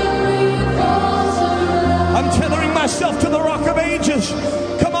 I'm tethering myself to the rock of ages.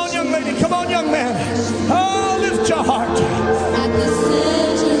 Come